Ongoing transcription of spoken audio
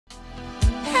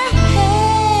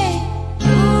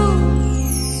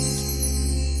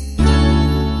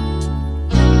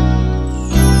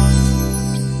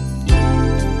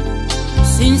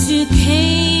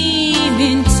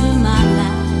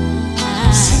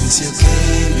since you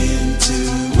came into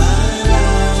my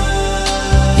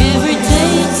life. Every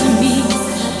day to me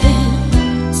has been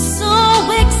so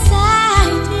exciting.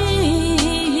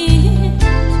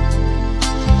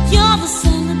 You're the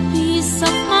centerpiece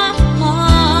of my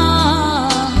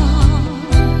heart,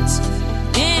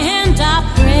 and I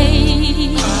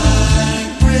pray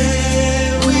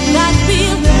that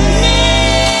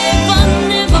we'll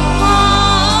never part.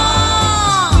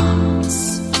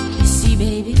 You see,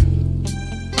 baby,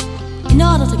 in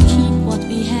order to keep what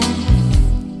we have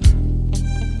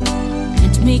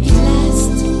and to make it